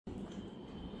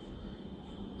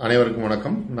அனைவருக்கும்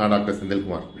வணக்கம். நான் டாக்டர்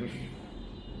செந்தில்குமார்.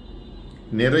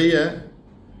 நிறைய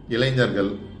இளைஞர்கள்,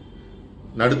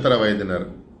 நடுத்தர வயதினர்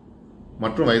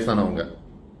மற்றும் வயசானவங்க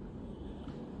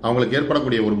அவங்களுக்கு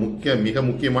ஏற்படக்கூடிய ஒரு மிக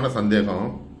முக்கியமான சந்தேகம்,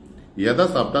 எதை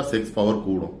சாப்பிட்டா செக்ஸ் பவர்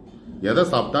கூடும், எதை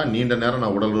சாப்பிட்டா நீண்ட நேரம்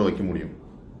நான் உடல் வைக்க முடியும்.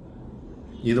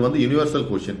 இது யூனிவர்சல்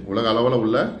கொஸ்டின், உலக அளவில்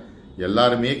உள்ள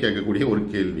எல்லாருமே கேட்கக்கூடிய ஒரு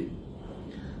கேள்வி.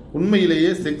 உண்மையிலேயே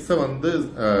செக்ஸை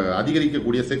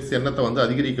அதிகரிக்கக்கூடிய செக்ஸ் எண்ணத்தை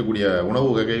அதிகரிக்கக்கூடிய உணவு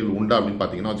வகைகள் உண்டா அப்படின்னு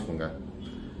பார்த்தீங்கன்னா வச்சுக்கோங்க,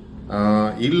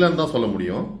 இல்லைன்னு தான் சொல்ல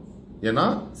முடியும். ஏன்னா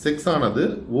செக்ஸ் ஆனது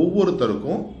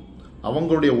ஒவ்வொருத்தருக்கும்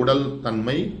அவங்களுடைய உடல்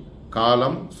தன்மை,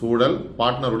 காலம், சூழல்,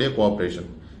 பார்ட்னருடைய கோஆப்ரேஷன்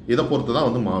இதை பொறுத்து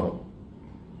தான் மாறும்.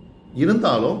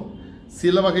 இருந்தாலும்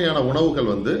சில வகையான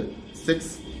உணவுகள்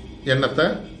செக்ஸ் எண்ணத்தை,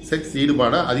 செக்ஸ்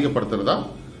ஈடுபாடை அதிகப்படுத்துறதா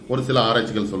ஒரு சில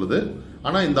ஆராய்ச்சிகள் சொல்லுது.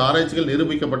 ஆனால் இந்த ஆராய்ச்சிகள்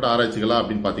நிரூபிக்கப்பட்ட ஆராய்ச்சிகளா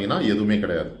அப்படின்னு பார்த்தீங்கன்னா எதுவுமே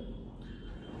கிடையாது.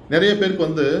 நிறைய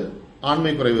பேருக்கு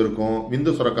ஆண்மை குறைவு இருக்கும்,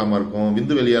 விந்து சுரக்காமல் இருக்கும்,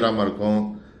 விந்து வெளியேறாமல் இருக்கும்,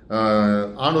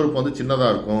 ஆணுறுப்பு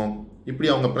சின்னதாக இருக்கும். இப்படி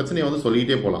அவங்க பிரச்சனையை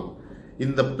சொல்லிக்கிட்டே போகலாம்.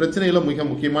 இந்த பிரச்சனையில் மிக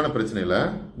முக்கியமான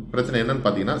பிரச்சனை என்னன்னு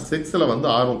பார்த்தீங்கன்னா, செக்ஸில்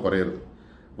ஆர்வம் குறையிறது.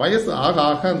 வயசு ஆக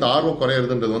ஆக அந்த ஆர்வம்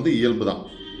குறையிறதுன்றது இயல்பு தான்.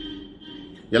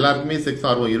 எல்லாருக்குமே செக்ஸ்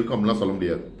ஆர்வம் இருக்கும் அப்படின்லாம் சொல்ல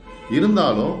முடியாது.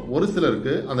 இருந்தாலும் ஒரு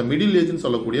சிலருக்கு அந்த மிடில் ஏஜ்னு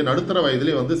சொல்லக்கூடிய நடுத்தர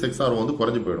வயதிலே செக்ஸ் ஆர்வம்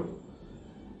குறைஞ்சு போயிடும்.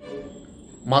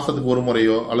 மாசத்துக்கு ஒரு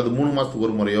முறையோ அல்லது 3 மாசத்துக்கு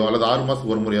ஒரு முறையோ அல்லது 6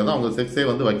 மாசத்துக்கு ஒரு முறையோ தான் அவங்க செக்ஸே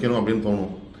வைக்கணும் அப்படின்னு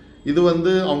தோணும். இது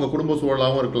அவங்க குடும்ப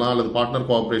சூழலாகவும் இருக்கலாம், அல்லது பார்ட்னர்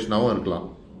கோஆப்ரேஷனாகவும் இருக்கலாம்.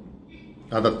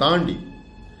 அதை தாண்டி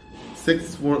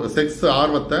செக்ஸ்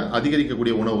ஆர்வத்தை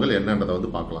அதிகரிக்கக்கூடிய உணவுகள்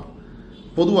என்னன்றதை பார்க்கலாம்.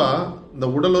 பொதுவாக இந்த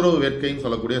உடலுறவு வேட்கைன்னு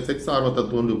சொல்லக்கூடிய செக்ஸ் ஆர்வத்தை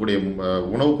தூண்டக்கூடிய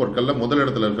உணவுப் பொருட்களில்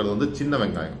முதலிடத்தில் இருக்கிறது சின்ன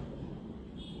வெங்காயம்.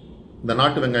 இந்த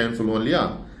நாட்டு வெங்காயம் சொல்லுவோம் இல்லையா,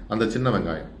 அந்த சின்ன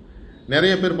வெங்காயம்.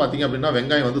 நிறைய பேர் பார்த்தீங்க அப்படின்னா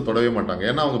வெங்காயம் தொடவே மாட்டாங்க.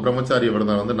 ஏன்னா அவங்க பிரம்மச்சாரிய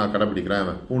விரதம் நான் கடைப்பிடிக்கிறேன்,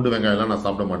 பூண்டு வெங்காயம்லாம் நான்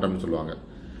சாப்பிட மாட்டேன்னு சொல்லுவாங்க.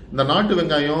 இந்த நாட்டு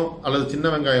வெங்காயம் அல்லது சின்ன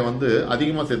வெங்காயம்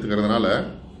அதிகமாக சேர்த்துக்கிறதுனால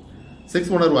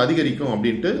செக்ஸ் உணர்வு அதிகரிக்கும்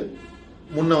அப்படின்ட்டு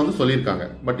முன்ன சொல்லியிருக்காங்க.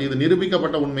 பட் இது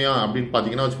நிரூபிக்கப்பட்ட உண்மையா அப்படின்னு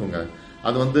பார்த்தீங்கன்னா வச்சுக்கோங்க,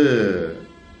 அது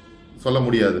சொல்ல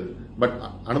முடியாது. பட்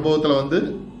அனுபவத்தில்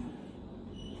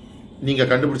நீங்கள்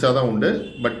கண்டுபிடிச்சாதான் உண்டு.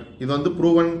 பட் இது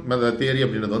ப்ரூவன் தியரி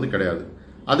அப்படின்றது கிடையாது.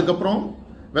 அதுக்கப்புறம்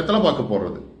வெத்தலை பாக்கு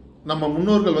போடுறது. நம்ம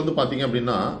முன்னோர்கள் பார்த்தீங்க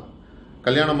அப்படின்னா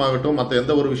கல்யாணமாகட்டும் மற்ற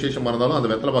எந்த ஒரு விசேஷமாக இருந்தாலும் அந்த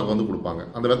வெத்தலை பாக்கு கொடுப்பாங்க.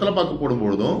 அந்த வெத்தலை பாக்கு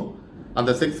போடும்பொழுதும்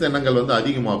அந்த செக்ஸ் எண்ணங்கள்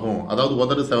அதிகமாகும். அதாவது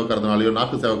உதடு சேவக்கிறதுனாலையோ,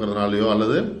 நாக்கு சேவக்கிறதுனாலையோ,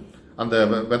 அல்லது அந்த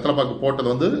வெத்தலை பாக்கு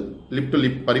போட்டது லிப் டு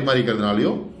லிப்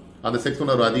பரிமாறிக்கிறதுனாலையோ அந்த செக்ஸ்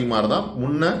உணர்வு அதிகமாக தான்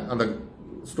முன்ன அந்த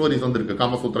ஸ்டோரிஸ் இருக்கு.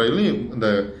 காமசூத்திரையிலும் இந்த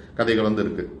கதைகள்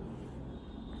இருக்கு.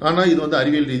 ஆனால் இது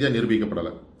அறிவியல் ரீதியாக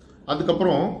நிரூபிக்கப்படலை.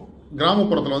 அதுக்கப்புறம்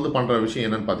கிராமப்புறத்தில் பண்ணுற விஷயம்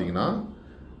என்னன்னு பார்த்தீங்கன்னா,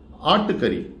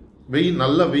 ஆட்டுக்கறி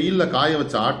நல்ல வெயிலில் காய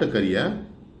வச்ச ஆட்டுக்கறியை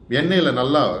எண்ணெயில்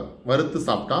நல்லா வறுத்து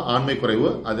சாப்பிட்டா ஆண்மை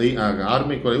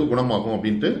குறைவு குணமாகும்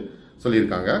அப்படின்ட்டு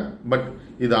சொல்லியிருக்காங்க. பட்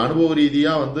இது அனுபவ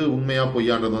ரீதியாக உண்மையா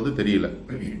பொய்யான்றது தெரியல.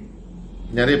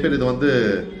 நிறைய பேர்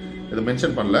இதை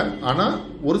மென்ஷன் பண்ணல. ஆனால்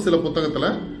ஒரு சில புத்தகத்தில்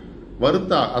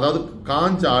வறுத்த, அதாவது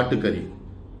காஞ்ச ஆட்டுக்கறி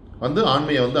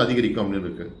ஆண்மையை அதிகரிக்கும் அப்படின்னு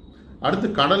இருக்கு. அடுத்து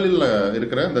கடலில்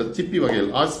இருக்கிற இந்த சிப்பி வகைகள்,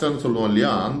 ஆஸ்டர்ன்னு சொல்லுவோம்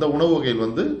இல்லையா, அந்த உணவு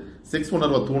வகைகள் செக்ஸ்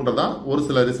உணர்வை தூண்டுறதா ஒரு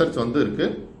சில ரிசர்ச் இருக்கு.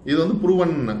 இது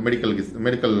ப்ரூவன் மெடிக்கல்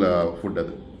ஃபுட்.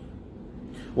 அது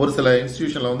ஒரு சில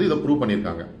இன்ஸ்டிடியூஷன்ல இதை ப்ரூவ்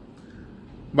பண்ணியிருக்காங்க.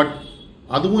 பட்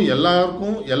அதுவும்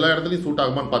எல்லாருக்கும் எல்லா இடத்துலையும் சூட்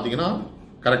ஆகுமான்னு பார்த்தீங்கன்னா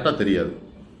கரெக்டாக தெரியாது.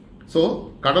 ஸோ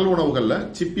கடல் உணவுகளில்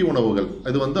சிப்பி உணவுகள்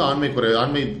இது ஆண்மை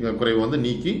குறைவு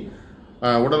நீக்கி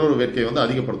உடலுறவு வேட்கையை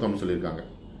அதிகப்படுத்தும்னு சொல்லியிருக்காங்க.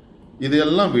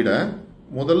 இதையெல்லாம் விட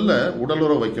முதல்ல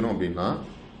உடலுறவு வைக்கணும் அப்படின்னா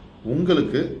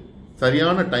உங்களுக்கு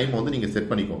சரியான டைம் நீங்கள் செட்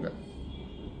பண்ணிக்கோங்க.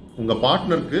 உங்கள்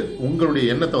பார்ட்னருக்கு உங்களுடைய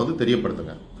எண்ணத்தை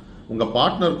தெரியப்படுத்துங்க. உங்கள்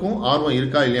பார்ட்னருக்கும் ஆர்வம்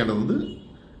இருக்கா இல்லையான்றது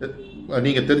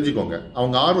நீங்கள் தெரிஞ்சுக்கோங்க.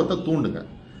 அவங்க ஆர்வத்தை தூண்டுங்க.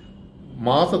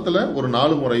 மாசத்துல ஒரு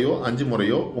 4 முறையோ 5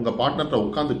 முறையோ உங்கள் பார்ட்னர்கிட்ட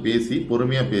உட்காந்து பேசி,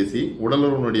 பொறுமையாக பேசி,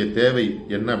 உடலுறவுடைய தேவை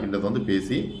என்ன அப்படின்றத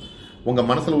பேசி, உங்கள்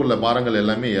மனசில் உள்ள பாரங்கள்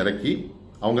எல்லாமே இறக்கி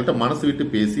அவங்கள்ட்ட மனசு விட்டு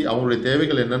பேசி அவங்களுடைய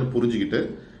தேவைகள் என்னன்னு புரிஞ்சுக்கிட்டு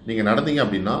நீங்கள் நடந்தீங்க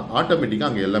அப்படின்னா ஆட்டோமேட்டிக்காக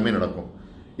அங்கே எல்லாமே நடக்கும்.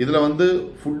 இதில்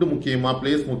ஃபுட்டு முக்கியமா,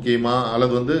 பிளேஸ் முக்கியமா,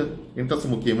 அல்லது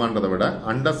இன்ட்ரெஸ்ட் முக்கியமான்றதை விட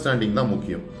அண்டர்ஸ்டாண்டிங் தான்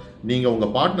முக்கியம். நீங்கள்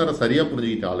உங்கள் பார்ட்னரை சரியாக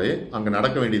புரிஞ்சுக்கிட்டாலே அங்கே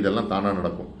நடக்க வேண்டியதெல்லாம் தானாக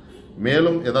நடக்கும்.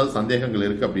 மேலும் ஏதாவது சந்தேகங்கள்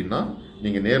இருக்குது அப்படின்னா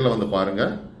நீங்கள் நேரில்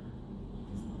பாருங்கள்.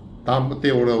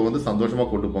 தாம்பத்திய உறவை சந்தோஷமாக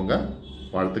கொண்டு போங்க.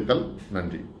 வாழ்த்துக்கள்.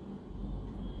 நன்றி.